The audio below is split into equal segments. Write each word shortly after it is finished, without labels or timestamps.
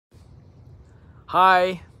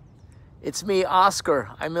Hi, it's me,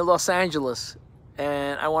 Oscar. I'm in Los Angeles,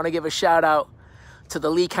 and I want to give a shout out to the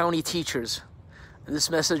Lee County teachers. This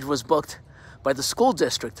message was booked by the school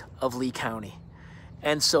district of Lee County.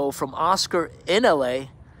 And so from Oscar in LA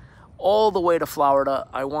all the way to Florida,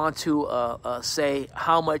 I want to say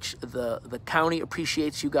how much the county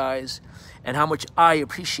appreciates you guys and how much I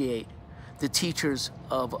appreciate the teachers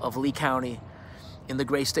of Lee County in the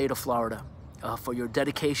great state of Florida for your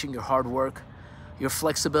dedication, your hard work, your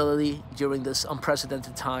flexibility during this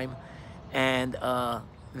unprecedented time. And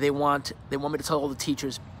they want me to tell all the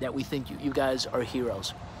teachers that we think you guys are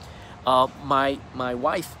heroes. My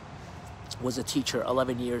wife was a teacher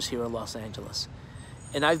 11 years here in Los Angeles,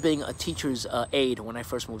 and I've been a teacher's aide when I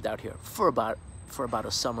first moved out here for about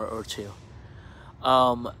a summer or two.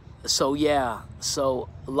 So yeah, so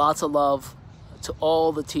lots of love to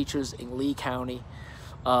all the teachers in Lee County.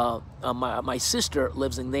 My sister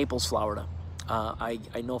lives in Naples, Florida.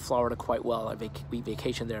 I know Florida quite well. We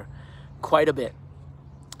vacation there quite a bit.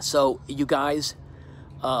 So you guys,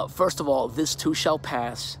 first of all, this too shall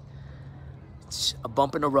pass. It's a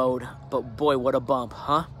bump in the road, but boy, what a bump,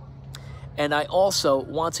 huh? And I also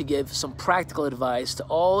want to give some practical advice to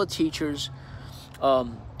all the teachers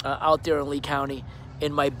out there in Lee County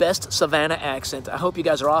in my best Savannah accent. I hope you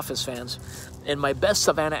guys are Office fans. In my best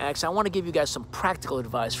Savannah accent, I want to give you guys some practical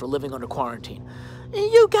advice for living under quarantine.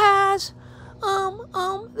 You guys,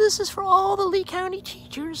 this is for all the Lee County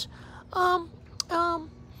teachers. If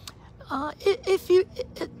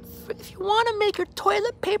you want to make your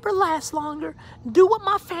toilet paper last longer, do what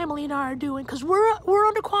my family and I are doing, because we're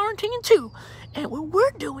under quarantine too. And what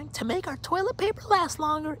we're doing to make our toilet paper last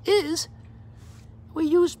longer is we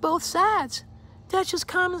use both sides. That's just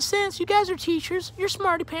common sense. You guys are teachers. You're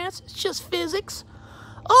smarty pants. It's just physics.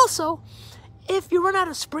 Also, if you run out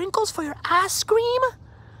of sprinkles for your ice cream,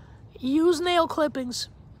 use nail clippings.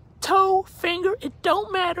 Toe, finger, it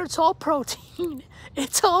don't matter. It's all protein.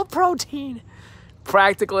 It's all protein.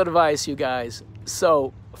 Practical advice, you guys.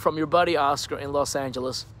 So, from your buddy Oscar in Los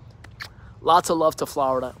Angeles, lots of love to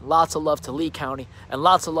Florida, lots of love to Lee County, and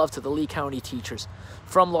lots of love to the Lee County teachers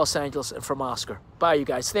from Los Angeles and from Oscar. Bye, you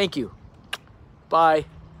guys. Thank you. Bye.